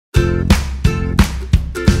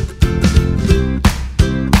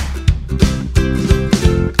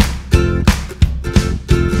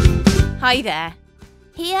Hi there.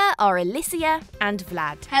 Here are Alicia and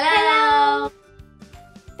Vlad. Hello!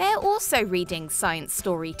 They're also reading Science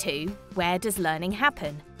Story 2, Where Does Learning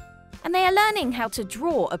Happen? And they are learning how to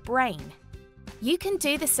draw a brain. You can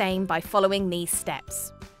do the same by following these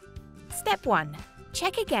steps. Step 1.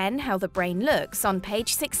 Check again how the brain looks on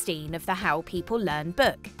page 16 of the How People Learn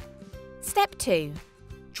book. Step 2.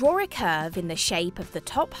 Draw a curve in the shape of the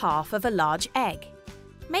top half of a large egg.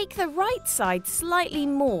 Make the right side slightly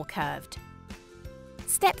more curved.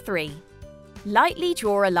 Step 3. Lightly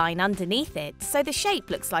draw a line underneath it so the shape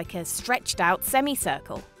looks like a stretched out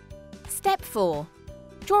semicircle. Step 4.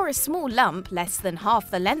 Draw a small lump less than half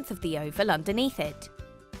the length of the oval underneath it.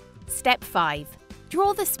 Step 5.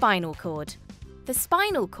 Draw the spinal cord. The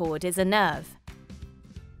spinal cord is a nerve.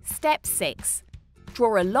 Step 6.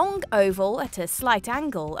 Draw a long oval at a slight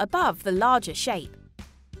angle above the larger shape.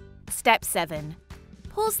 Step 7.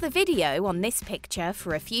 Pause the video on this picture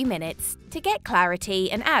for a few minutes to get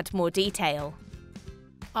clarity and add more detail.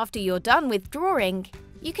 After you're done with drawing,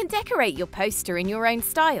 you can decorate your poster in your own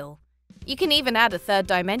style. You can even add a third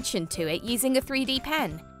dimension to it using a 3D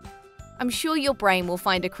pen. I'm sure your brain will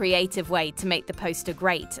find a creative way to make the poster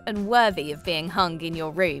great and worthy of being hung in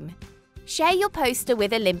your room. Share your poster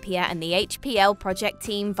with Olympia and the HPL project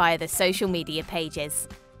team via the social media pages.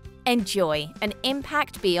 Enjoy and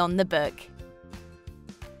impact beyond the book.